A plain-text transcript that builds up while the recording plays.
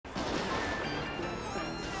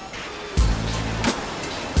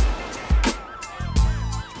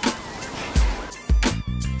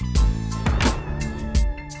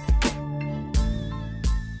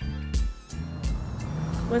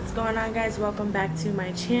What's going on, guys? Welcome back to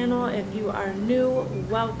my channel. If you are new,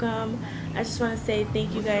 welcome. I just want to say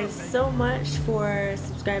thank you guys so much for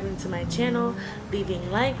subscribing to my channel, leaving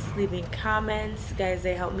likes, leaving comments. Guys,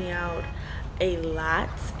 they help me out a lot.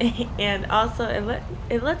 And also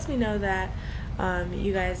it lets me know that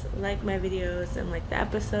you guys like my videos and like the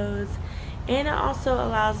episodes, and it also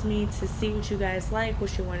allows me to see what you guys like,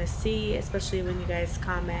 what you want to see, especially when you guys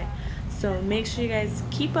comment. So make sure you guys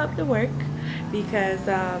keep up the work, because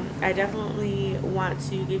I definitely want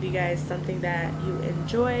to give you guys something that you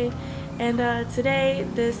enjoy. And today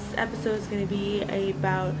this episode is going to be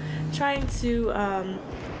about trying to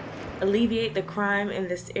alleviate the crime in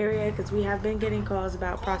this area, because we have been getting calls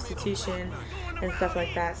about prostitution and stuff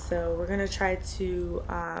like that. So we're going to try to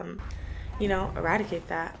you know, eradicate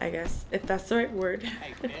that, I guess, if that's the right word.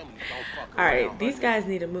 Alright, these guys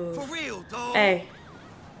need to move. Hey,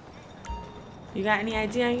 you got any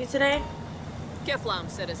ID on you today? Kiflam,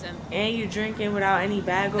 citizen. And you drinking without any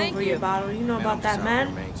bag over your bottle. You know about that,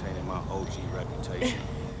 man? Maintaining my OG reputation.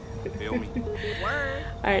 Feel me? Word.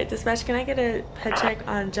 Alright, dispatch, can I get a head check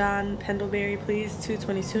on John Pendlebury, please?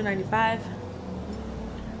 22295.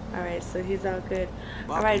 Alright, so he's all good.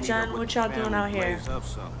 Alright, John, what y'all doing out here?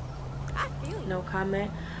 No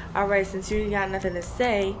comment. Alright, since you got nothing to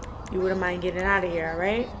say, you wouldn't mind getting out of here,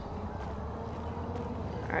 alright?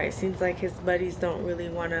 Alright, seems like his buddies don't really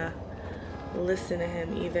want to listen to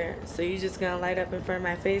him either. So you just gonna light up in front of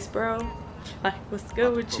my face, bro? Like, what's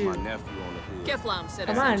good with you? Kiflam,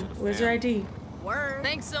 citizen. Come on, where's your ID? Word.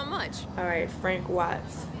 Thanks so much. Alright, Frank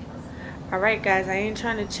Watts. Alright, guys, I ain't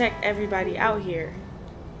trying to check everybody out here.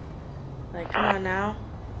 Like, come on now.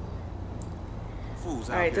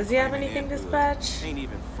 Alright, does he have anything to dispatch? Ain't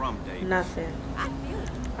even from Davis. Nothing.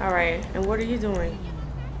 Alright, and what are you doing?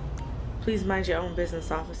 Please mind your own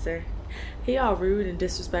business, officer. He all rude and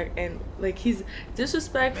disrespect, and like he's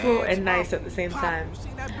disrespectful and nice at the same time.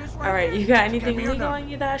 Alright, you got anything legal on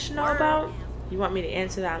you that I should know about? You want me to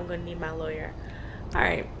answer that? I'm gonna need my lawyer.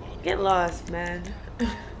 Alright, get lost, man.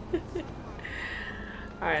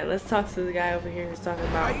 Alright, let's talk to the guy over here who's talking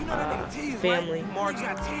about family.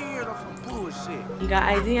 You got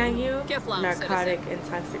ID on you? Narcotic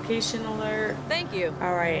intoxication alert. Thank you.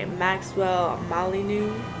 Alright, Maxwell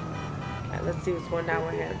Molyneux. Alright, let's see what's going down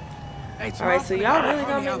with him. Alright, so y'all really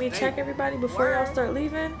gonna make me check everybody before y'all start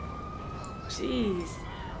leaving? Jeez.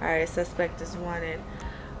 Alright, suspect is wanted.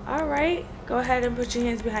 Alright, go ahead and put your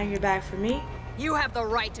hands behind your back for me. You have the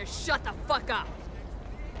right to shut the fuck up.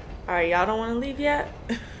 Alright, y'all don't want to leave yet?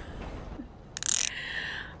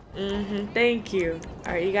 Thank you.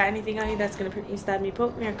 Alright, you got anything on you that's gonna prick me, stab me,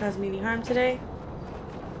 poke me, or cause me any harm today?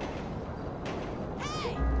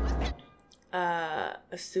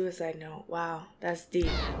 A suicide note. Wow, that's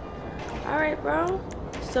deep. Alright, bro.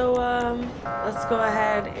 So, let's go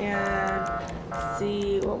ahead and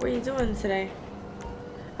see. What were you doing today?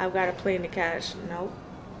 I've got a plane to catch. Nope.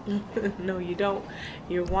 No, you don't.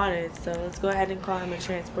 You're wanted. So let's go ahead and call him a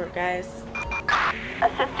transport, guys.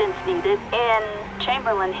 Assistance needed in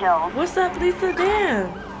Chamberlain Hill. What's up, Lisa?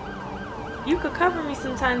 Damn. You could cover me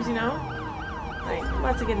sometimes, you know. Like, I'm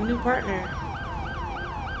about to get a new partner.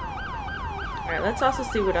 Alright, let's also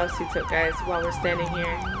see what else he took, guys, while we're standing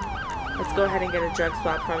here. Let's go ahead and get a drug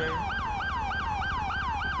swap from him.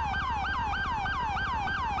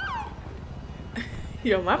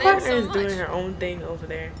 Yo, my partner is doing her own thing over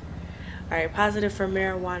there. Alright, positive for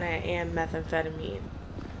marijuana and methamphetamine.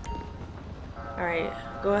 Alright,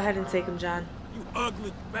 go ahead and take him, John. You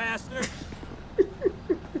ugly bastard.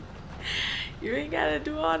 You ain't gotta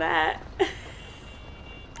do all that.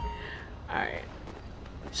 Alright.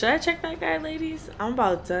 Should I check that guy, ladies? I'm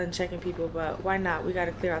about done checking people, but why not? We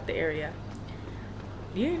gotta clear out the area.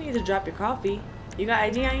 You didn't need to drop your coffee. You got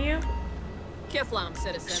ID on you? Kiflam,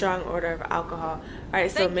 citizen. Strong odor of alcohol.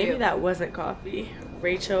 Alright, so maybe that wasn't coffee.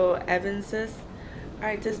 Rachel Evansis.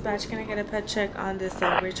 Alright, dispatch, can I get a pet check on this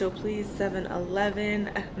Rachel, please?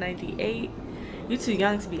 71198. You too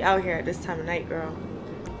young to be out here at this time of night, girl.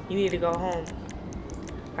 You need to go home.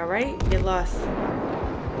 Alright, get lost.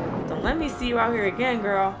 Don't let me see you out here again,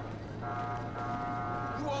 girl.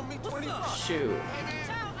 Shoot.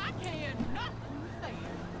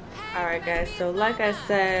 Alright, guys, so like I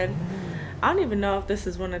said, I don't even know if this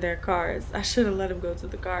is one of their cars. I should have let him go to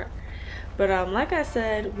the car. But like I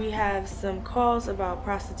said, we have some calls about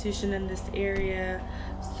prostitution in this area.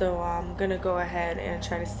 So I'm going to go ahead and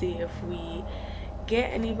try to see if we get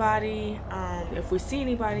anybody, if we see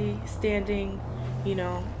anybody standing, you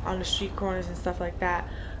know, on the street corners and stuff like that.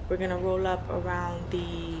 We're going to roll up around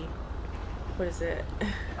the, what is it?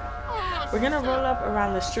 We're going to roll up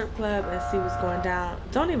around the strip club and see what's going down.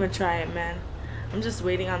 Don't even try it, man. I'm just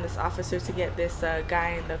waiting on this officer to get this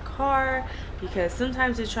guy in the car, because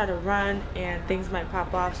sometimes they try to run and things might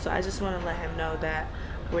pop off. So I just want to let him know that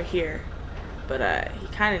we're here. But he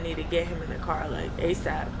kind of need to get him in the car like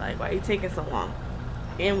ASAP. Like, why are you taking so long?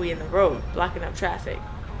 And we in the road blocking up traffic.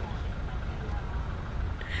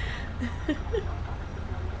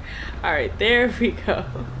 All right, there we go.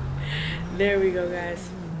 There we go, guys.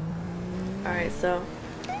 All right, so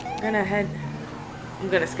I'm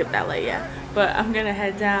gonna skip that light, yeah. But I'm gonna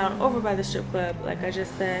head down over by the strip club, like I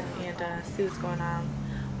just said, and see what's going on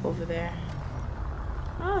over there.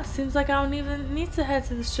 Oh, seems like I don't even need to head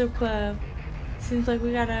to the strip club. Seems like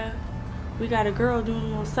we got a girl doing a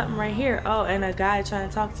little something right here. Oh, and a guy trying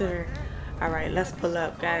to talk to her. All right, let's pull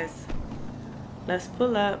up, guys. Let's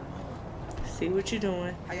pull up. See what you're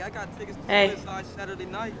doing. Hey, I got tickets to Hey. inside Saturday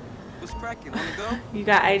night. What's cracking? Wanna go? You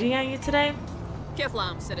got ID on you today?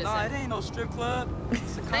 Kiflam, citizen. Nah, it ain't no strip club.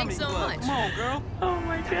 It's a comedy Thanks so club. much. Come on, girl. Oh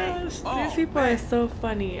my gosh, Oh, these people are so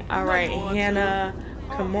funny. All right, Hannah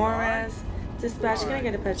Camores. Dispatch, can I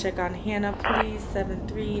get a pet check on Hannah, please?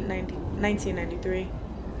 1993.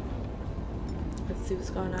 Let's see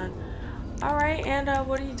what's going on. All right, and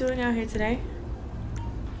what are you doing out here today?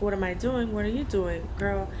 What am I doing? What are you doing?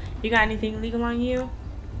 Girl, you got anything illegal on you?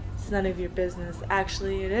 It's none of your business.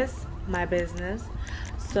 Actually, it is my business.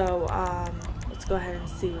 So, let's go ahead and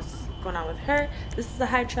see what's going on with her. This is a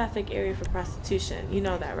high traffic area for prostitution. You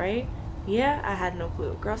know that, right? Yeah, I had no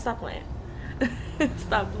clue. Girl, stop playing.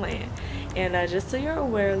 Stop playing. And just so you're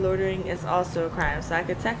aware, loitering is also a crime, so I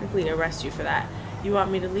could technically arrest you for that. You want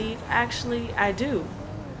me to leave? Actually, I do.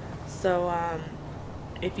 So,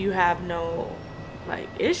 if you have no like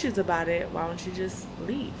issues about it, why don't you just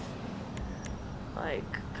leave? Like,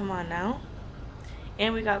 come on now.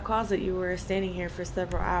 And we got calls that you were standing here for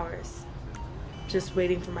several hours just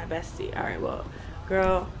waiting for my bestie. All right, well,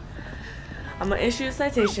 girl, I'm gonna issue a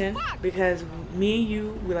citation because me and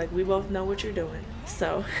you, we both know what you're doing.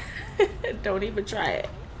 So don't even try it.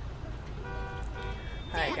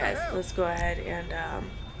 All right, guys, let's go ahead and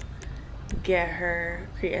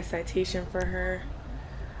create a citation for her.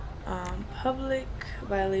 Public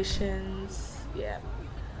violations, yeah.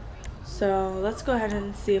 So let's go ahead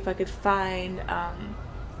and see if I could find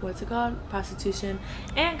what's it called, prostitution.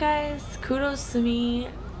 And guys, kudos to me,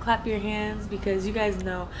 clap your hands, because you guys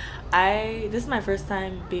know this is my first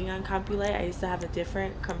time being on CompuLight. I used to have a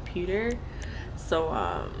different computer, so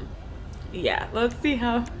yeah, let's see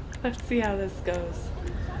how this goes.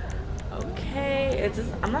 Okay, it's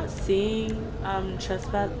just, I'm not seeing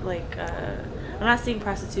trespass, I'm not seeing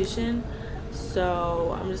prostitution,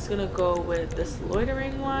 so I'm just gonna go with this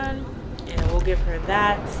loitering one, and we'll give her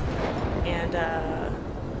that. And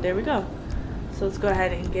there we go. So let's go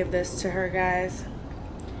ahead and give this to her, guys.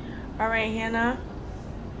 All right, Hannah,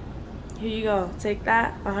 here you go. Take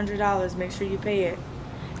that, $100. Make sure you pay it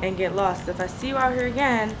and get lost. If I see you out here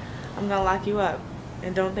again, I'm gonna lock you up,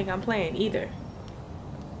 and don't think I'm playing either.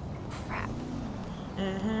 Crap.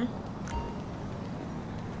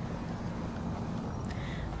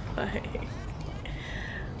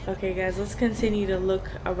 Okay, guys, let's continue to look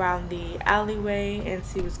around the alleyway and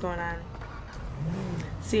see what's going on.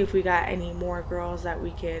 See if we got any more girls that we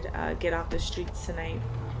could get off the streets tonight.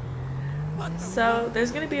 So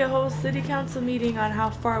there's gonna be a whole city council meeting on how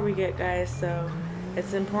far we get, guys, so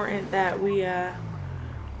it's important that we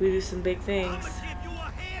do some big things.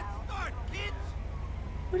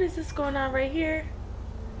 What is this going on right here?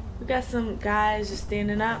 We got some guys just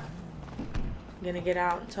standing up. I'm gonna get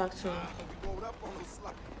out and talk to them.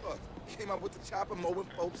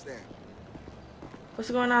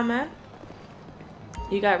 What's going on, man?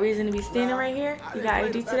 You got reason to be standing right here? You got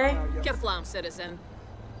ID today? Kiflam, citizen.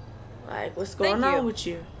 Like, what's going on with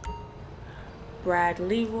you? Brad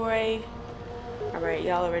Leroy. Alright,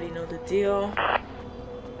 y'all already know the deal.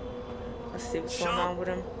 Let's see what's going on with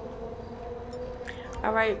him.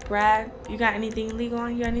 Alright, Brad, you got anything illegal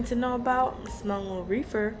on you I need to know about? I'm smelling a little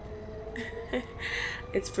reefer.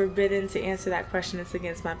 It's forbidden to answer that question. It's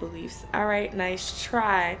against my beliefs. Alright, nice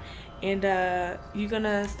try. And you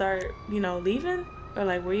gonna start, leaving? Or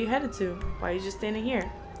like, where you headed to? Why are you just standing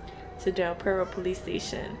here? To Del Perro Police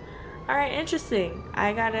Station. Alright, interesting.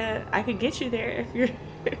 I could get you there if you're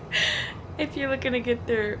if you're looking to get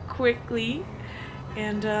there quickly.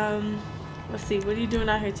 And let's see, what are you doing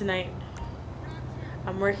out here tonight?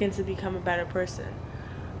 I'm working to become a better person.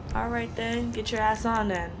 Alright then, get your ass on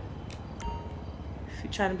then. If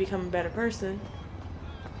you're trying to become a better person.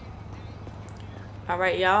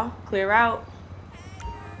 Alright, y'all, clear out.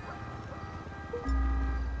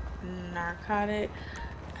 Narcotic.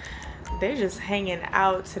 They're just hanging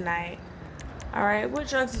out tonight. Alright, what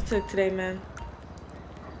drugs you took today, man?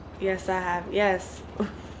 Yes, I have. Yes.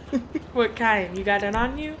 What kind? You got it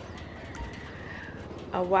on you?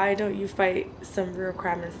 Why don't you fight some real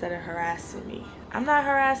crime instead of harassing me? I'm not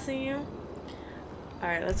harassing you.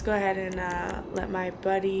 Alright, let's go ahead and let my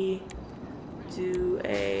buddy do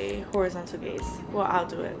a horizontal gaze. Well, I'll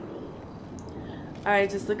do it. Alright,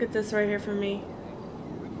 just look at this right here for me.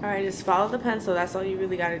 Alright, just follow the pencil. That's all you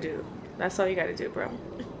really gotta do. That's all you gotta do, bro.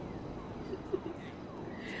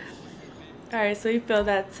 Alright, so you failed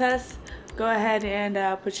that test. Go ahead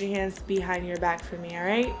and put your hands behind your back for me,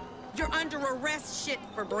 alright? You're under arrest, shit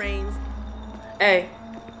for brains. Hey.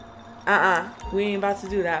 We ain't about to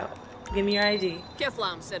do that. Give me your ID.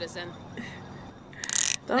 Kiflam, citizen.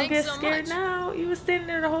 Don't Thanks get so scared much. now. You was standing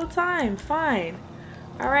there the whole time. Fine.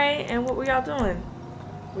 Alright, and what were y'all doing?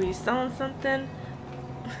 Were you selling something?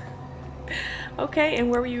 Okay, and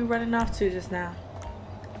where were you running off to just now?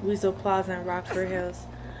 Weasel Plaza and Rockford Hills.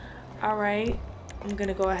 Alright, I'm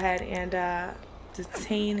gonna go ahead and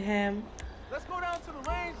detain him. Let's go down to the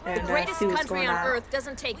range. And The greatest see what's country going on on. earth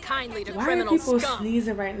doesn't take kindly to Why are criminal people scum.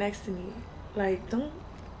 sneezing right next to me? Like, don't.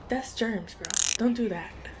 That's germs, bro. Don't do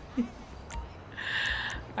that.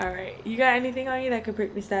 Alright, you got anything on you that could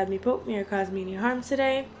prick me, stab me, poke me, or cause me any harm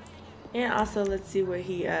today? And also, let's see what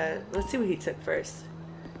he took first,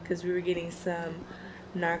 because we were getting some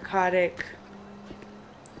narcotic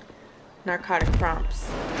prompts.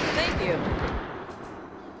 Thank you.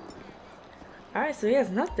 Alright, so he has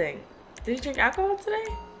nothing. Did he drink alcohol today?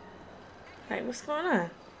 Like, what's going on?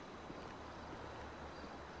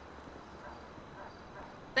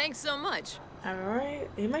 Thanks so much. Alright,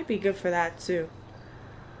 he might be good for that too.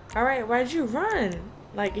 Alright, why'd you run?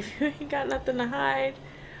 Like, if you ain't got nothing to hide,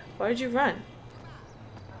 why'd you run?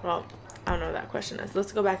 Well, I don't know what that question is.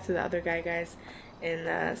 Let's go back to the other guy, guys,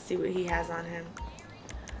 and see what he has on him.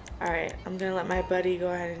 Alright, I'm gonna let my buddy go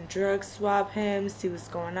ahead and drug swab him, see what's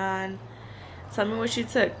going on. Tell me what you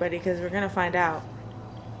took, buddy, because we're gonna find out.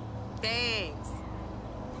 Thanks.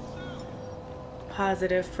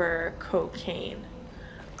 Positive for cocaine.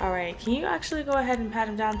 Alright, can you actually go ahead and pat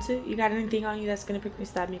him down too? You got anything on you that's gonna prick me,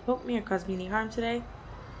 stab me, poke me, or cause me any harm today?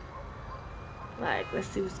 Like, let's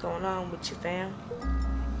see what's going on with you, fam.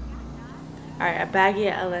 Alright, a baggie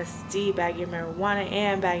of LSD, baggie of marijuana,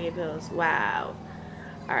 and baggie of pills. Wow.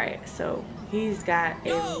 Alright, so he's got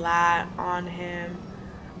a lot on him.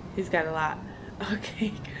 He's got a lot.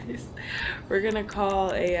 Okay, guys. We're gonna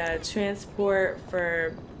call a transport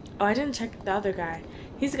for... Oh, I didn't check the other guy.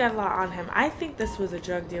 He's got a lot on him. I think this was a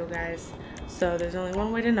drug deal, guys. So there's only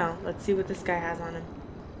one way to know. Let's see what this guy has on him.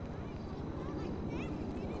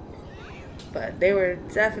 But they were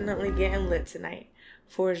definitely getting lit tonight.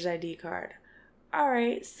 Forged ID card.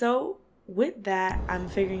 Alright, so with that, I'm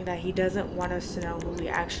figuring that he doesn't want us to know who he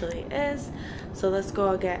actually is. So let's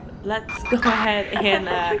go ahead and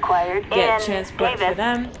get transport for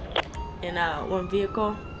them in one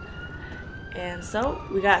vehicle. And so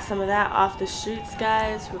we got some of that off the streets,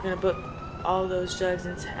 guys. We're gonna book all those drugs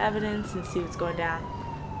into evidence and see what's going down.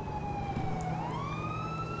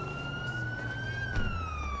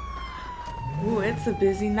 Ooh, it's a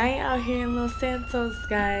busy night out here in Los Santos,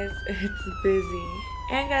 guys. It's busy.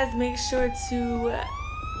 And guys, make sure to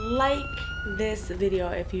like this video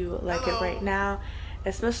if you like it right now,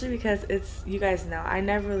 especially because it's, you guys know, I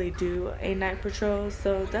never really do a night patrol,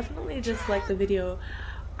 so definitely just like the video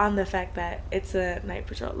on the fact that it's a night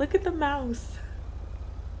patrol. Look at the mouse.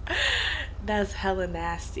 That's hella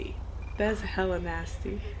nasty. That's hella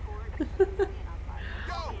nasty.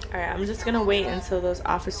 Alright, I'm just gonna wait until those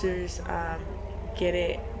officers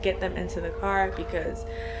get them into the car, because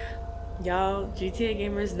y'all GTA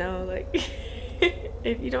gamers know, like,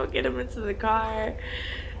 if you don't get them into the car,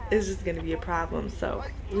 it's just gonna be a problem. So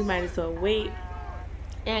we might as well wait.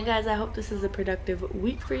 And guys, I hope this is a productive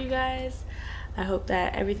week for you guys. I hope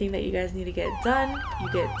that everything that you guys need to get done,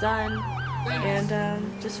 you get done.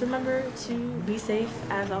 And just remember to be safe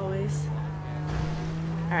as always.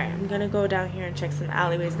 Alright, I'm gonna go down here and check some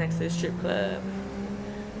alleyways next to the strip club.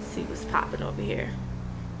 See what's popping over here.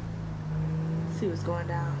 See what's going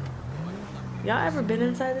down. Y'all ever been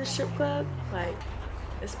inside this strip club? Like,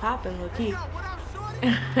 it's popping, low key.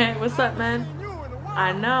 Hey, what's up, man?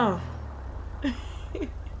 I know.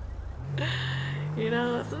 You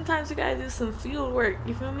know, sometimes you gotta do some field work,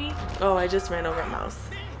 you feel me? Oh, I just ran over a mouse.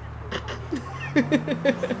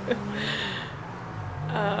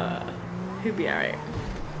 He'll be alright.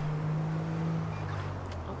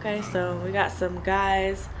 Okay, so we got some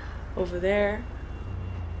guys over there.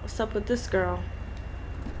 What's up with this girl?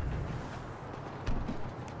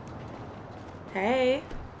 Hey,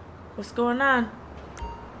 what's going on?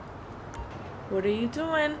 What are you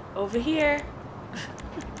doing over here?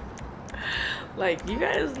 Like, you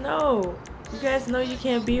guys know. You guys know you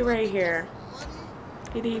can't be right here.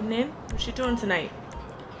 Good evening. What you doing tonight?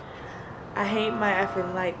 I hate my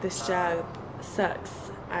effing life. This job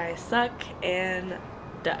sucks. I suck and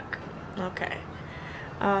duck. Okay.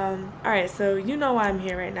 Alright, so you know why I'm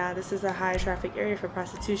here right now. This is a high traffic area for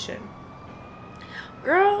prostitution.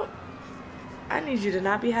 Girl, I need you to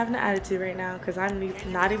not be having an attitude right now, because I'm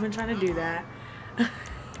not even trying to do that.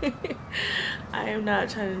 I am not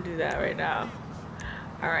trying to do that right now.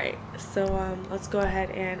 Alright, so let's go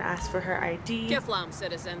ahead and ask for her ID. Kiflam,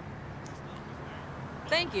 citizen.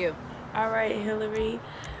 Thank you. Alright, Hillary.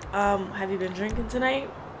 Have you been drinking tonight?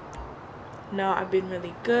 No, I've been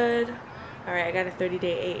really good. Alright, I got a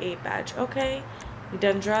 30-day AA badge. Okay. You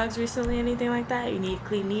done drugs recently, anything like that? You need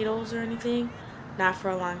clean needles or anything? Not for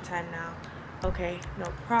a long time now. Okay, no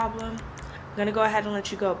problem. I'm gonna go ahead and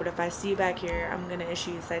let you go, but if I see you back here, I'm gonna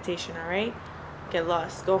issue you a citation, alright? Get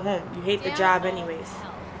lost. Go home. You hate the job anyways.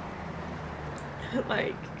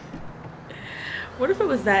 Like, what if it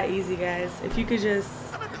was that easy, guys? If you could just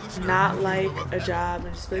not like a job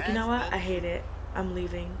and just be like, you know what? I hate it. I'm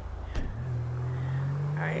leaving.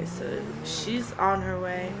 Alright, so she's on her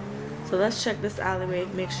way. So let's check this alleyway.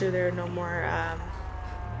 Make sure there are no more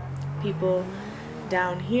people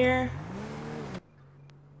down here.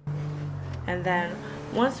 And then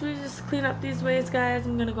once we just clean up these ways, guys,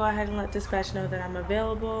 I'm gonna go ahead and let dispatch know that I'm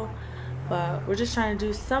available. But we're just trying to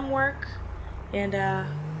do some work and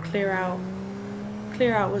clear out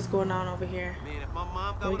what's going on over here.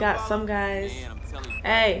 We got some guys.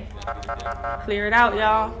 Hey, clear it out,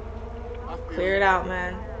 y'all. Clear it out,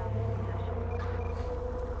 man.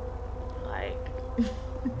 Like,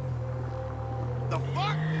 The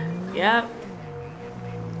fuck? yep.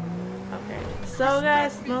 Okay, so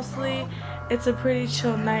guys, mostly it's a pretty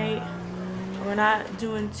chill night. We're not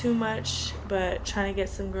doing too much, but trying to get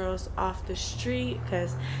some girls off the street,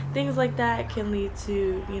 because things like that can lead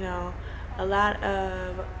to, you know, a lot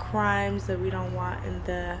of crimes that we don't want in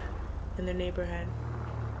the neighborhood.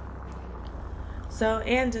 So,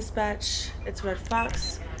 and dispatch, it's Red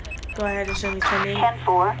Fox. Go ahead and show me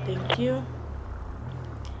 10-4. Thank you.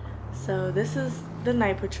 So this is the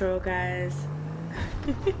night patrol, guys.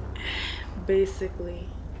 Basically.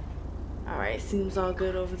 Alright, seems all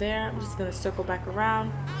good over there. I'm just gonna circle back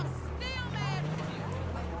around.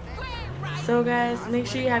 So guys, make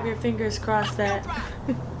sure you have your fingers crossed that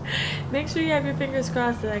make sure you have your fingers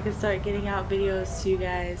crossed that I can start getting out videos to you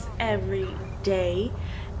guys every day.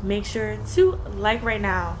 Make sure to like right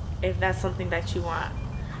now if that's something that you want.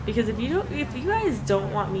 Because if you guys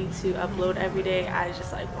don't want me to upload every day, I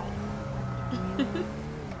just like won't.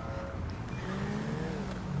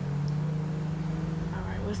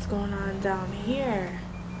 Alright, what's going on down here?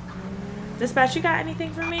 Dispatch, you got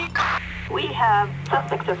anything for me? We have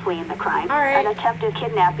suspects are fleeing the crime. All right. An attempted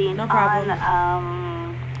kidnapping No problem.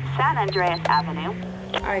 on San Andreas Avenue.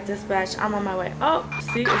 Alright, dispatch, I'm on my way. Oh,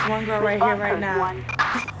 see, it's one girl right here right now. One.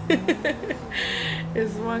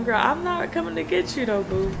 It's one girl. I'm not coming to get you though,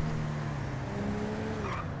 boo.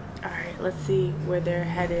 Alright, let's see where they're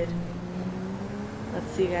headed. Let's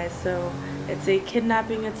see, guys. So it's a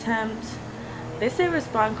kidnapping attempt. They say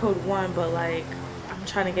respond code 1, but like I'm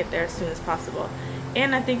trying to get there as soon as possible.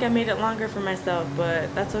 And I think I made it longer for myself,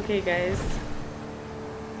 but that's okay, guys.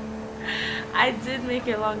 I did make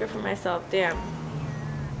it longer for myself. Damn.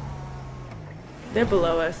 They're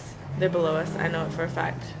below us. They're below us. I know it for a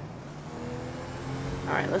fact.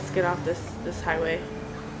 Alright, let's get off this highway.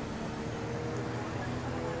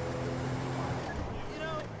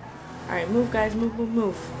 Alright, move, guys. Move, move,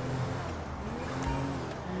 move.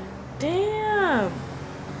 Damn.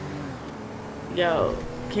 Yo,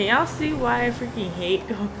 can y'all see why I freaking hate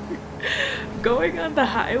going on the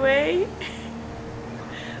highway?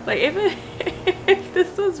 Like, if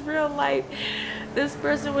this was real life, this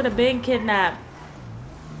person would have been kidnapped.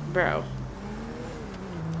 Bro.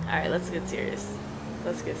 Alright, let's get serious.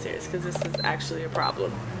 Let's get serious, because this is actually a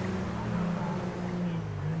problem.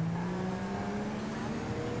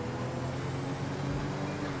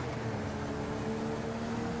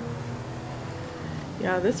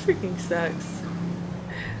 Yo, this freaking sucks.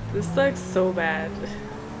 This sucks so bad.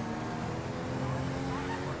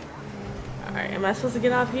 Alright, am I supposed to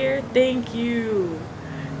get off here? Thank you.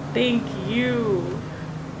 Thank you.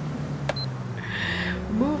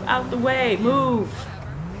 Move out the way. Move.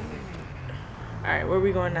 Alright, where are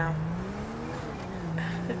we going now?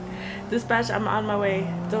 Dispatch, I'm on my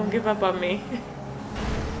way. Don't give up on me.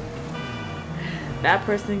 That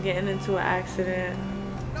person getting into an accident.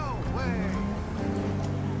 No way.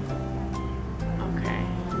 Okay.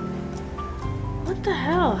 What the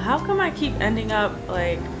hell? How come I keep ending up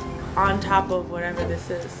like on top of whatever this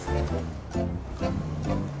is.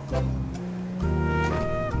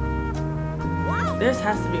 There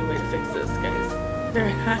has to be a way to fix this, guys. There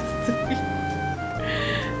has to be.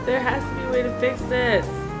 There has to be a way to fix this.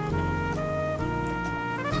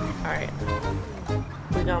 Alright.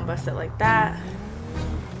 We're gonna bust it like that.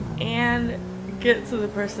 And get to the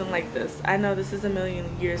person like this. I know this is a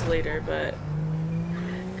million years later, but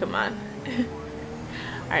come on.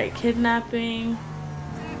 Alright, kidnapping.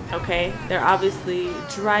 Okay, they're obviously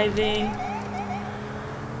driving.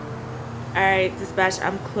 Alright, dispatch,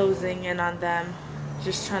 I'm closing in on them.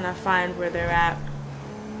 Just trying to find where they're at.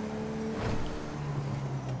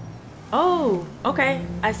 Oh, okay.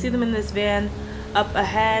 I see them in this van up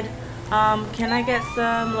ahead. Can I get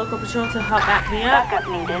some local patrol to help back me up? Backup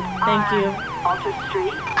needed. Thank you. Alter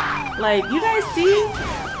Street. Like, you guys see?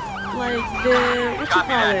 Like, the, what you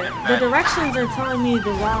call it? The directions are telling me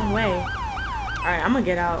the wrong way. Alright, I'm gonna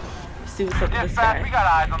get out. See what's up with this guy. We got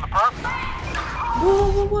eyes on the perp.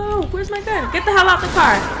 Whoa, whoa, whoa. Where's my gun? Get the hell out the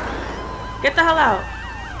car. Get the hell out.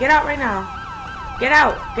 Get out right now. Get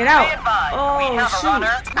out. Get out. Oh, shoot.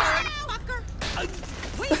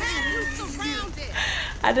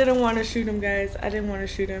 I didn't want to shoot him, guys. I didn't want to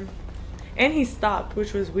shoot him. And he stopped,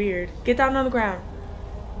 which was weird. Get down on the ground.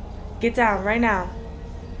 Get down right now.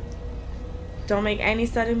 Don't make any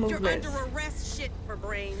sudden movements. You're under arrest, shit for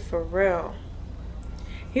brains. For real.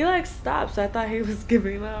 He like stopped, so I thought he was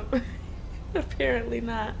giving up. Apparently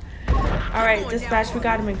not. Alright, dispatch, we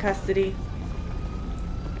got him in custody.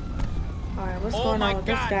 Alright, what's going on with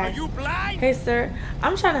this guy? Are you blind? Hey sir,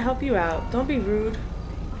 I'm trying to help you out. Don't be rude.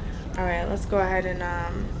 Alright, let's go ahead and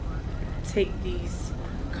take these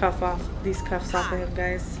cuffs off of him,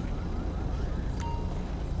 guys.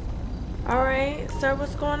 Alright, sir,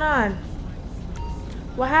 what's going on?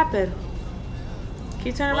 What happened? Can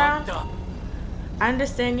you turn around? I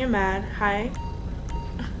understand you're mad. Hi.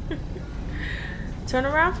 Turn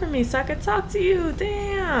around for me so I can talk to you.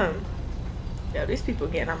 Damn. Yo, these people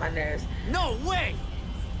getting on my nerves. No way.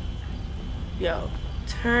 Yo,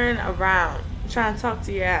 turn around. I'm trying to talk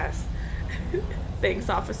to your ass. Thanks,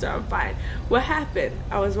 officer. I'm fine. What happened?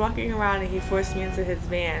 I was walking around and he forced me into his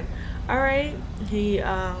van. Alright. He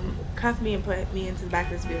cuffed me and put me into the back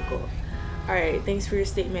of his vehicle. Alright, thanks for your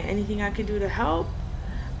statement. Anything I can do to help?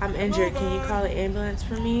 I'm injured. Can you call an ambulance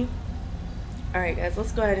for me? Alright, guys,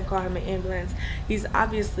 let's go ahead and call him an ambulance. He's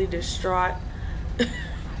obviously distraught.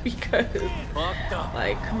 Because,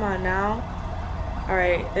 like, come on now.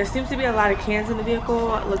 Alright, there seems to be a lot of cans in the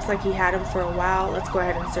vehicle. It looks like he had them for a while. Let's go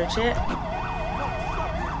ahead and search it.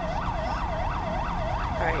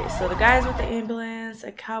 Alright, so the guys with the ambulance,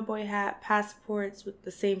 a cowboy hat, passports with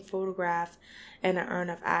the same photograph, and an urn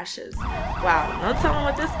of ashes. Wow, no telling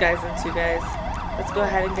what this guy's into, guys. Let's go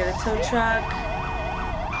ahead and get a tow truck.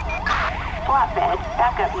 Flatbed.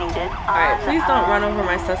 Backup needed. Alright, please don't run over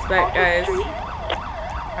my suspect, guys.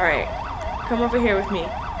 Alright, come over here with me.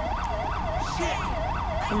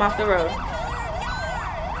 Come off the road.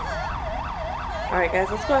 Alright, guys,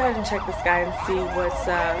 let's go ahead and check this guy and see what's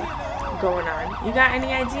going on. You got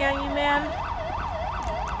any ID on you, man?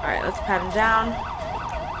 Alright, let's pat him down.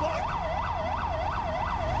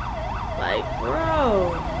 Like,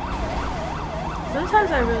 bro.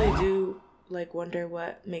 Sometimes I really do, like, wonder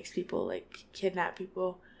what makes people, like, kidnap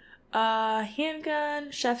people.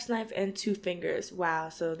 Handgun, chef's knife, and 2 fingers. Wow,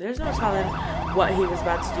 so there's no telling what he was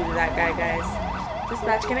about to do to that guy, guys.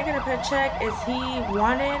 Dispatch, can I get a pet check? Is he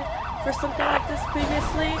wanted for something like this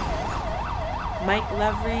previously? Mike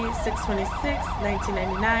Levery, 626,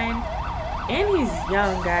 1999. And he's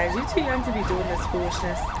young, guys. You're too young to be doing this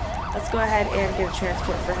foolishness. Let's go ahead and get a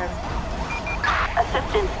transport for him.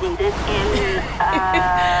 Assistance needed in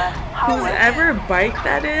Whoever bike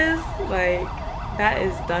that is, like, that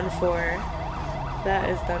is done for. That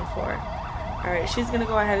is done for. Alright, she's gonna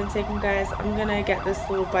go ahead and take him, guys. I'm gonna get this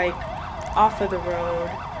little bike off of the road.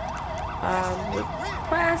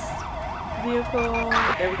 Request vehicle.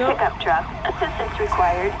 There we go. Pickup truck. Assistance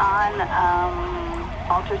required on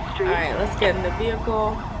Alter Street. Alright, let's get in the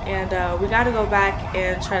vehicle. And we gotta go back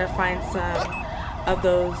and try to find some of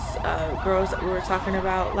those girls that we were talking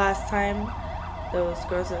about last time. Those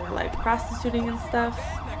girls that are like prostituting and stuff.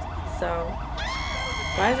 So,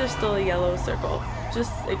 why is there still a yellow circle?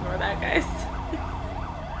 Just ignore that, guys.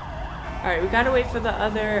 Alright, we gotta wait for the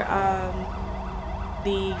other,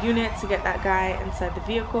 the unit to get that guy inside the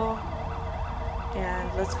vehicle.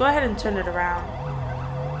 And let's go ahead and turn it around.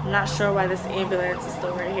 I'm not sure why this ambulance is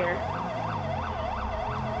still right here.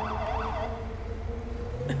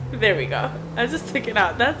 There we go. I just took it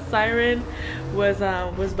out. That siren was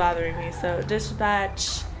bothering me. So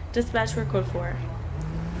dispatch, we're code 4.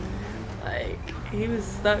 Like, he was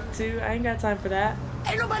stuck too. I ain't got time for that.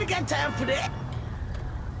 Ain't nobody got time for that.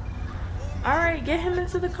 Alright, get him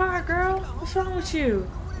into the car, girl. What's wrong with you?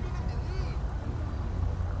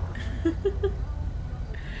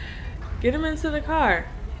 Get him into the car.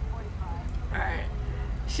 Alright.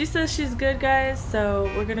 She says she's good, guys,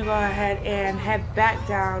 so we're gonna go ahead and head back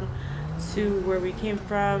down to where we came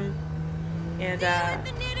from and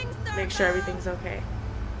make sure everything's okay.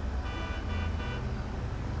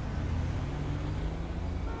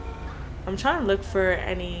 I'm trying to look for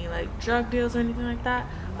any like drug deals or anything like that.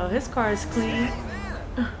 Oh, his car is clean.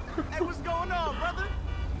 Hey, what's going on, brother?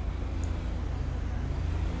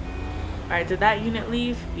 Alright, did that unit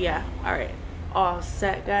leave? Yeah, alright. All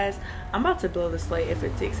set, guys. I'm about to blow this light if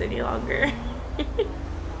it takes any longer.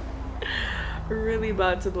 Really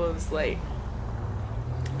about to blow this light.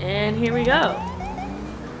 And here we go.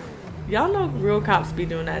 Y'all know real cops be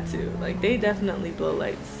doing that too. Like, they definitely blow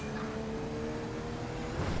lights.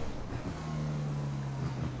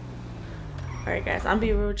 Alright guys, I'm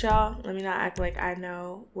being real with y'all. Let me not act like I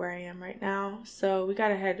know where I am right now. So we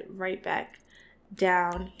gotta head right back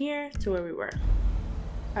down here to where we were.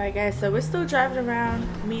 Alright guys, so we're still driving around,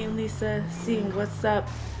 me and Lisa, seeing what's up,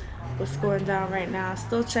 what's going down right now.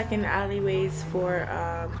 Still checking alleyways for,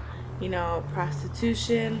 you know,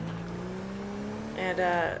 prostitution. And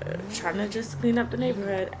trying to just clean up the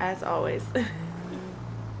neighborhood, as always.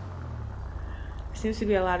 Seems to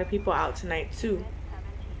be a lot of people out tonight too.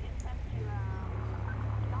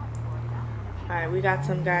 Alright, we got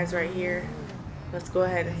some guys right here. Let's go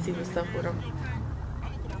ahead and see what's up with them.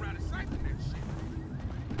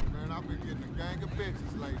 Man, I've been getting a gang of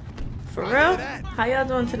bitches lately. For real? How y'all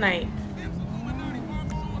doing tonight?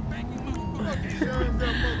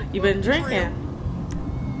 You been drinking?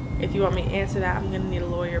 If you want me to answer that, I'm gonna need a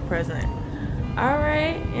lawyer present.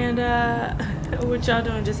 Alright, and what y'all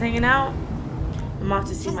doing? Just hanging out? I'm off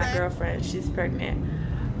to see my girlfriend. She's pregnant.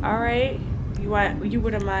 Alright. You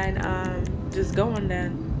wouldn't mind just going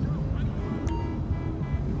then.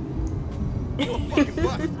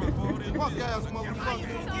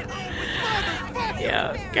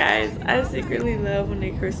 Yo, guys, I secretly love when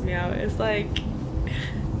they curse me out. It's like,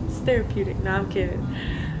 it's therapeutic. No, I'm kidding.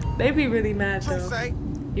 They be really mad though.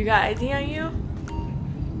 You got ID on you?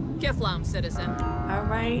 Kiflam, citizen.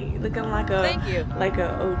 Alright, looking like a Thank you. like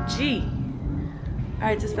a OG.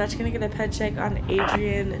 Alright, dispatch, can I get a ped check on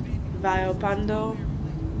Adrian Viopando?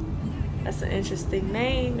 That's an interesting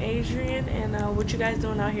name, Adrian. And what you guys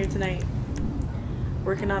doing out here tonight?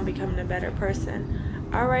 Working on becoming a better person.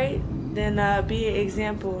 Alright, then be an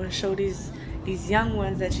example and show these young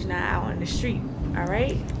ones that you're not out on the street.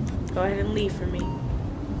 Alright? Go ahead and leave for me.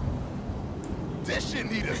 This shit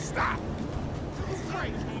need to stop.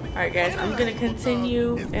 Alright guys, I'm gonna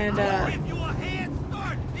continue and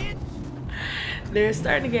they're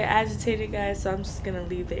starting to get agitated, guys, so I'm just gonna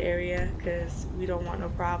leave the area because we don't want no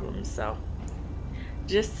problems. So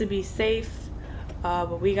just to be safe,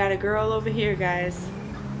 but we got a girl over here, guys.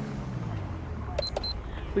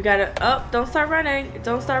 We got a don't start running,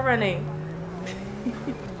 don't start running.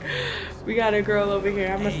 We got a girl over here.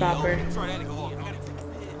 I'm gonna stop her.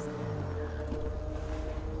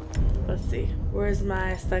 Let's see, where's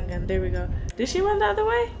my stun gun? There we go. Did she run the other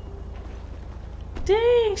way?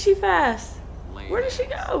 Dang, she fast. Where did she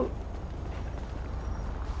go?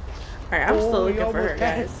 Alright, I'm still looking for her,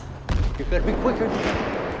 guys. You better be quicker.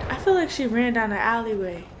 I feel like she ran down the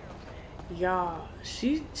alleyway. Y'all,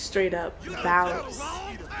 she straight up bounced.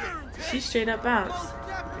 She straight up bounced.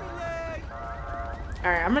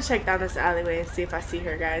 Alright, I'm gonna check down this alleyway and see if I see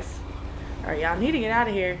her, guys. Alright, y'all need to get out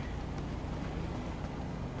of here.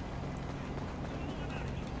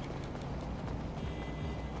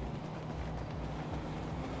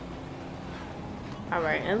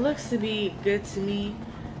 Alright, it looks to be good to me.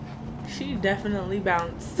 She definitely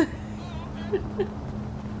bounced.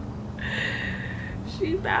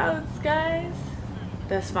 She bounced, guys.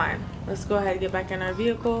 That's fine. Let's go ahead and get back in our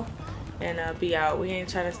vehicle and be out. We ain't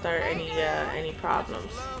trying to start any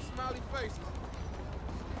problems.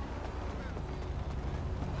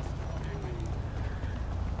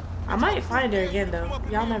 I might find her again though.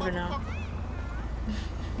 Y'all never know.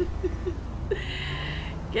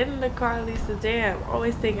 Get in the car, Lisa. Damn,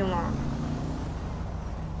 always taking long.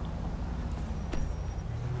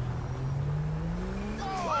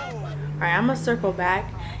 Alright, I'm gonna circle back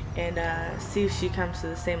and see if she comes to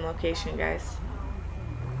the same location, guys.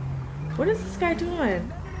 What is this guy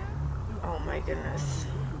doing? Oh my goodness.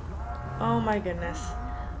 Oh my goodness.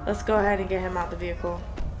 Let's go ahead and get him out the vehicle.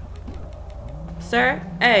 Sir?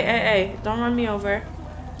 Hey, don't run me over.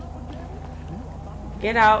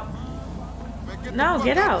 Get out. No, the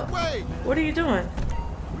get fuck out. the way. What are you doing?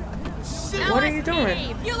 Shit. What are you doing?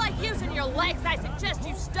 If you like using your legs, I suggest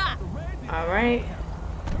you stop. Alright.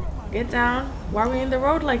 Get down. Why are we in the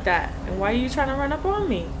road like that? And why are you trying to run up on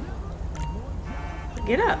me?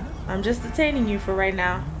 Get up. I'm just detaining you for right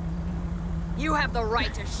now. You have the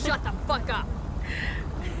right to shut the fuck up.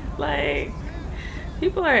 Like,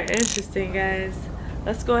 people are interesting, guys.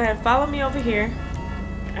 Let's go ahead. Follow me over here.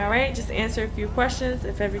 Alright, just answer a few questions.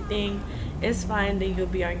 If everything is fine, then you'll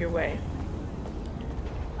be on your way.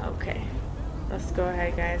 Okay. Let's go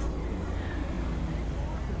ahead, guys.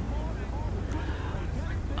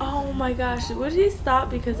 Oh my gosh. Would he stop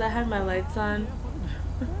because I had my lights on?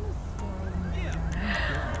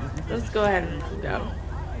 Let's go ahead and go.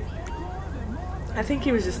 I think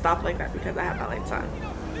he was just stopped like that because I had my lights on.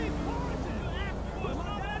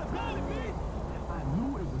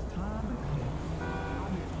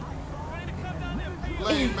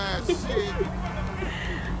 Lame ass shit.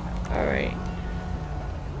 Alright.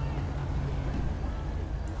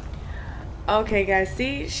 Okay, guys.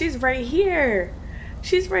 See? She's right here.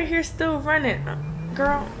 She's right here still running.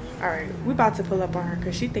 Girl. Alright. We about to pull up on her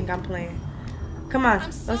because she think I'm playing. Come on.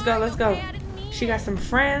 Let's go. Let's go. She got some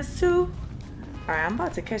friends, too. Alright. I'm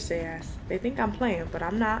about to catch their ass. They think I'm playing, but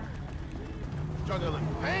I'm not.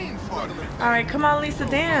 Alright. Come on, Lisa.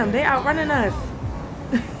 Damn. They outrunning us.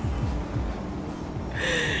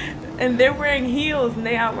 And they're wearing heels and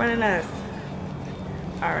they outrunning us.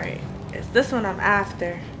 Alright. It's this one I'm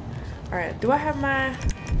after. Alright. Do I have my...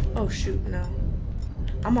 Oh, shoot. No.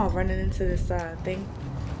 I'm all running into this thing.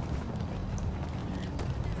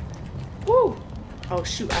 Woo! Oh,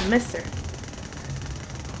 shoot. I missed her.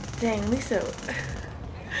 Dang, Lisa.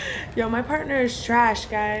 Yo, my partner is trash,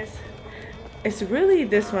 guys. It's really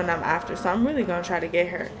this one I'm after, so I'm really gonna try to get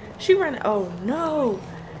her. She ran... Oh, no!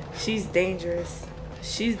 She's dangerous.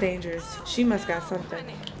 She's dangerous. She must got something.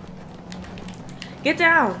 Get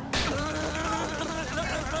down!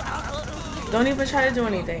 Don't even try to do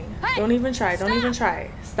anything. Don't even try. Don't even try.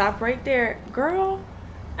 Stop right there. Girl,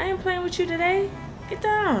 I ain't playing with you today. Get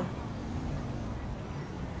down.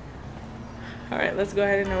 Alright, let's go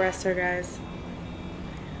ahead and arrest her, guys.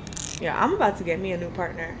 Yeah, I'm about to get me a new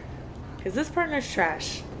partner. Because this partner's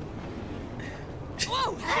trash.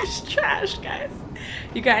 She's trash, guys.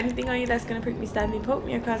 You got anything on you that's going to prick me, stab me, poke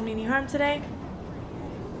me, or cause me any harm today?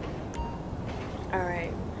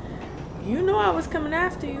 Alright. You know I was coming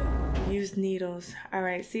after you. Use needles.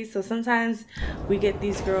 Alright, see, so sometimes we get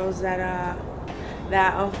these girls that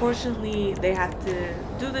unfortunately they have to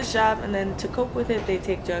do this job, and then to cope with it they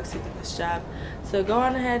take drugs to do this job. So go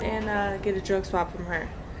on ahead and get a drug swap from her,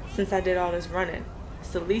 since I did all this running.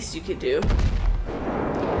 It's the least you could do.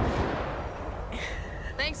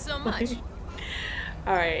 Thanks so much.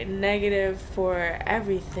 Alright, negative for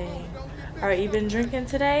everything. Alright, you been drinking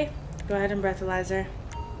today? Go ahead and breathalyzer.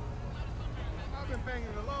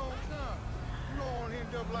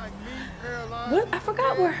 What? I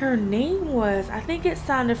forgot what her name was. I think it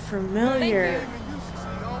sounded familiar.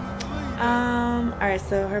 Alright,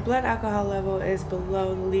 so her blood alcohol level is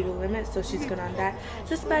below the legal limit, so she's good on that.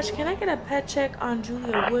 Dispatch, can I get a pet check on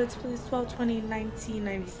Julia Woods, please?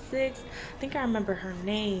 12/20/1996. I think I remember her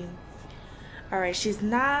name. Alright, she's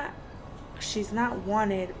not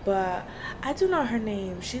wanted, but I do know her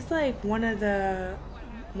name. She's like one of the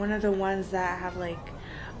ones that have like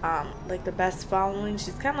the best following.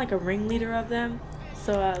 She's kind of like a ringleader of them.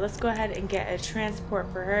 So let's go ahead and get a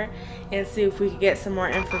transport for her and see if we can get some more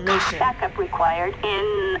information. Backup required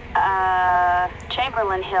in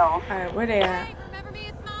Chamberlain Hills. Alright, where they at? Hey, remember me?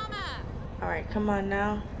 It's Mama. Alright, come on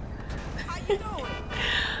now.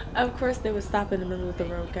 Of course they would stop in the middle of the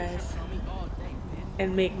road, guys,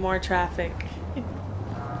 and make more traffic.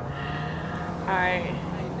 Alright.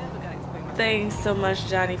 Thanks so much,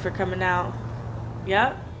 Johnny, for coming out.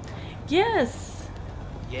 Yep. Yes.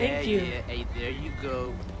 Thank you. Yeah, hey, there you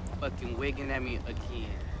go. Fucking wigging at me again.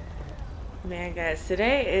 Man, guys,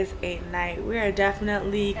 today is a night. We are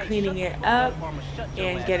definitely cleaning it up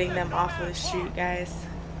and getting them off of the street, guys.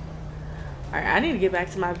 Alright, I need to get back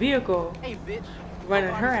to my vehicle. Hey, bitch.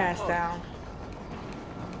 Running her ass down.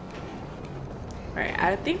 Alright,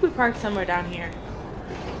 I think we parked somewhere down here.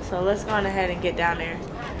 So let's go on ahead and get down there.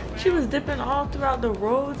 She was dipping all throughout the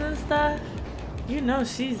roads and stuff. You know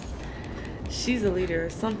she's a leader or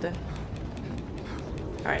something.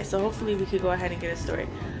 Alright, so hopefully we could go ahead and get a story.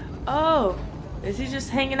 Oh, is he just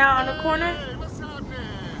hanging out on the corner? Hey, what's up, man?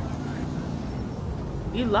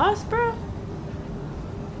 You lost, bro?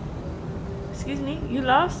 Excuse me, you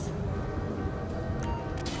lost?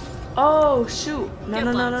 Oh, shoot. No.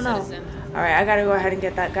 Citizen. Alright, I gotta go ahead and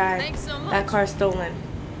get that guy. Thanks so much. That car stolen.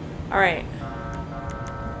 Alright.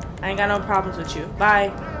 I ain't got no problems with you.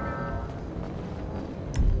 Bye.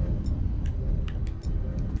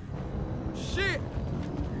 Shit!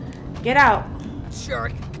 Get out.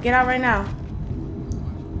 Jerk. Get out right now.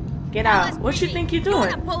 Get out. What you think you're You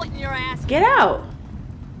want a doing? bullet in your ass? Get out.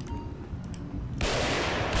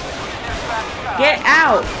 Get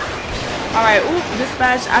out. Alright, oop,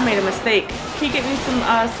 dispatch. I made a mistake. Can you get me some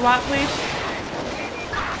SWAT, please?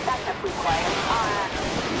 Backup required on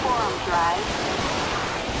Forum Drive.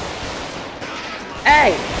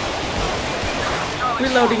 Hey!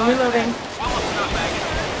 Reloading, reloading.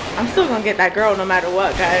 I'm still gonna get that girl no matter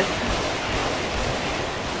what, guys.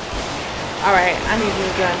 Alright, I need a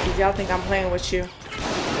new gun because y'all think I'm playing with you.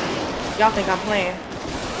 Y'all think I'm playing.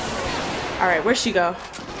 Alright, where'd she go?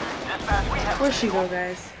 Where'd she go,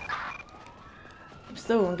 guys? I'm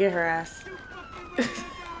still gonna get her ass.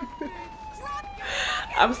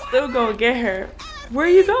 I'm still gonna get her. Where are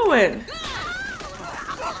you going?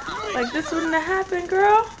 Like, this wouldn't have happened,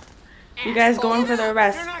 girl. You guys going for the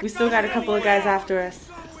arrest. We still got a couple of guys after us.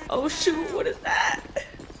 Oh, shoot. What is that?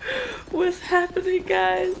 What's happening,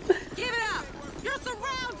 guys? Give it up! You're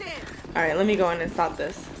surrounded! Alright, let me go in and stop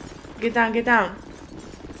this. Get down, get down.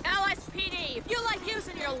 LSPD, if you like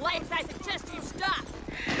using your legs, I suggest you stop.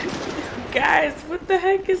 Guys, what the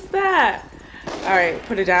heck is that? Alright,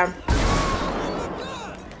 put it down.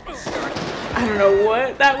 I don't know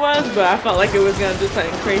what that was, but I felt like it was going to do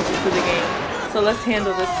something crazy to the game. So let's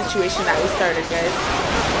handle this situation that we started, guys.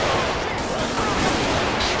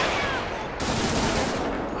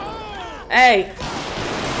 Hey!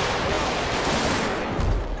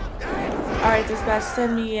 Alright, dispatch,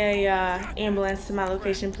 send me a ambulance to my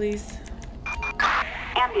location, please.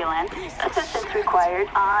 Ambulance. Assistance required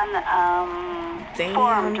on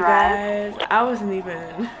Forum Damn, Drive. guys. I wasn't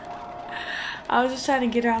even... I was just trying to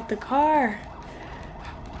get her out the car.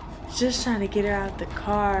 Just trying to get her out the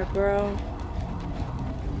car, bro.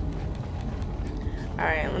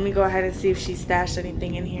 Alright, let me go ahead and see if she stashed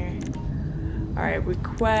anything in here. Alright,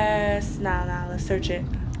 request. Nah, let's search it.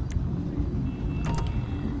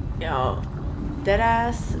 Yo,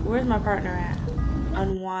 deadass. Where's my partner at?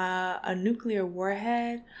 A nuclear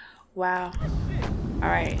warhead? Wow.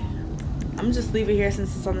 Alright. I'm gonna just leave it here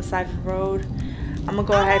since it's on the side of the road. I'm gonna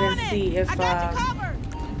go ahead and see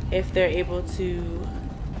if they're able to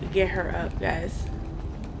get her up, guys.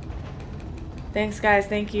 Thanks, guys.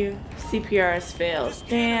 Thank you. CPR has failed.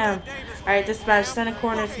 Damn. Alright, dispatch, send a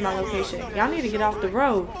coroner to my location. Y'all need to get off the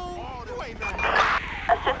road.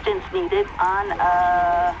 Assistance needed on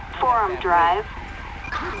Forum Drive.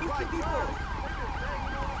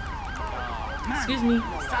 Excuse me.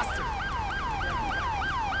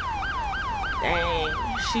 Dang.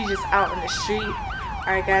 She's just out in the street.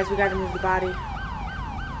 Alright, guys, we gotta move the body.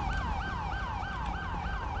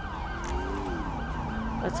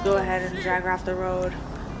 Let's go ahead and drag her off the road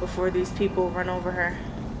before these people run over her.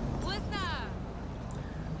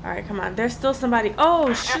 Alright, come on. There's still somebody.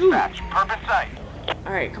 Oh, shoot.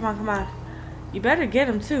 Alright, come on. You better get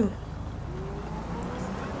him, too.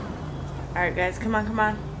 Alright, guys, come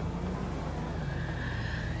on.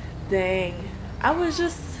 Dang. I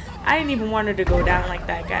didn't even want her to go down like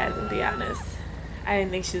that, guys, to be honest. I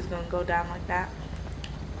didn't think she was going to go down like that.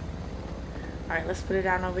 Alright, let's put it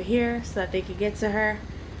down over here so that they can get to her.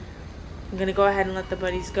 I'm going to go ahead and let the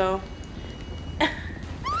buddies go.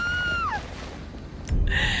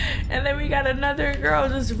 And then we got another girl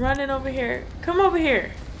just running over here. Come over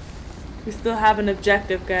here. We still have an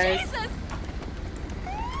objective, guys. Jesus.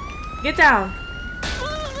 Get down.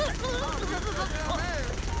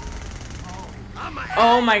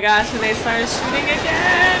 Oh my gosh, and they started shooting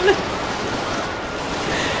again.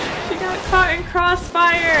 She got caught in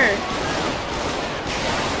crossfire.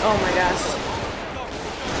 Oh my gosh.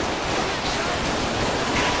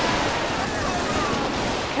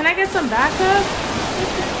 Can I get some backup?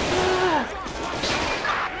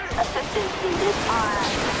 Assistance needed on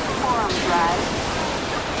Forum Drive.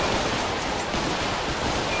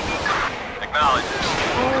 Acknowledge.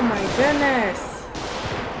 Oh my goodness.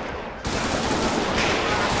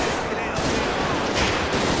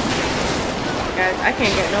 Guys, I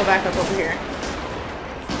can't get no backup over here.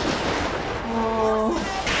 Oh.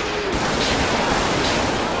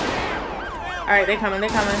 Alright, they're coming.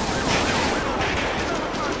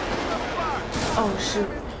 Oh shoot.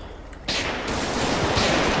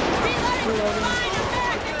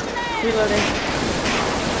 Reloading.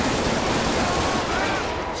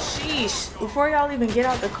 Sheesh. Before y'all even get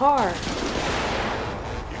out the car.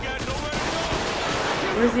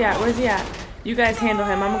 Where's he at? You guys handle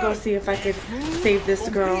him. I'm gonna go see if I could save this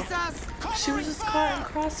girl. She was just caught in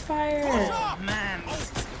crossfire.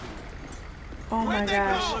 Oh my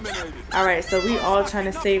gosh. Alright, so we all trying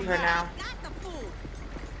to save her now.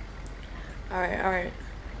 Alright.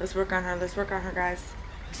 Let's work on her. Let's work on her, guys.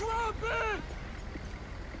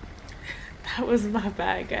 That was my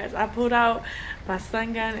bad, guys. I pulled out my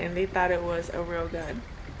stun gun and they thought it was a real gun.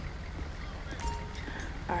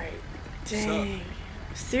 Alright. Dang.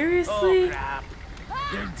 Seriously? Oh, crap.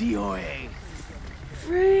 They're DOA.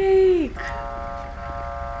 Freak.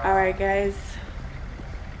 Alright, guys.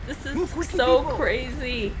 This is so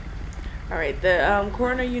crazy. Alright, the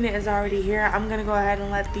coroner unit is already here. I'm gonna go ahead and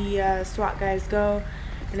let the SWAT guys go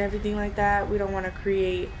and everything like that. We don't want to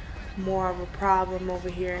create more of a problem over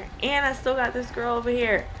here. And I still got this girl over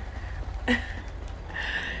here.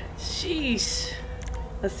 Sheesh.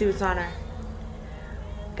 Let's see what's on her.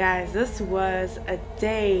 Guys, this was a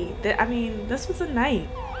day. This was a night.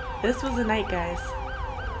 This was a night, guys.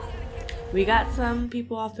 We got some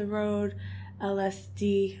people off the road.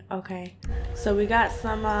 LSD. Okay. So we got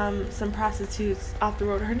some prostitutes off the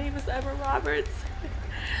road. Her name is Emma Roberts.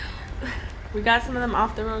 We got some of them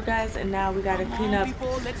off the road, guys, and now we gotta clean up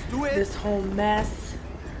this whole mess.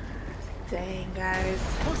 Dang, guys.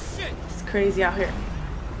 It's crazy out here.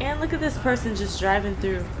 And look at this person just driving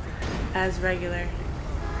through as regular.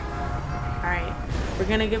 Alright. We're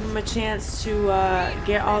gonna give them a chance to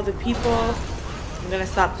get all the people. I'm gonna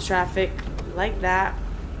stop the traffic like that.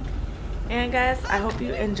 And guys, I hope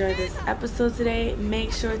you enjoyed this episode today.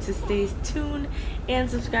 Make sure to stay tuned and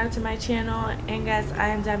subscribe to my channel. And guys, I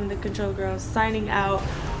am Diamond the Control Girl signing out.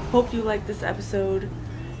 Hope you liked this episode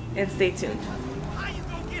and stay tuned.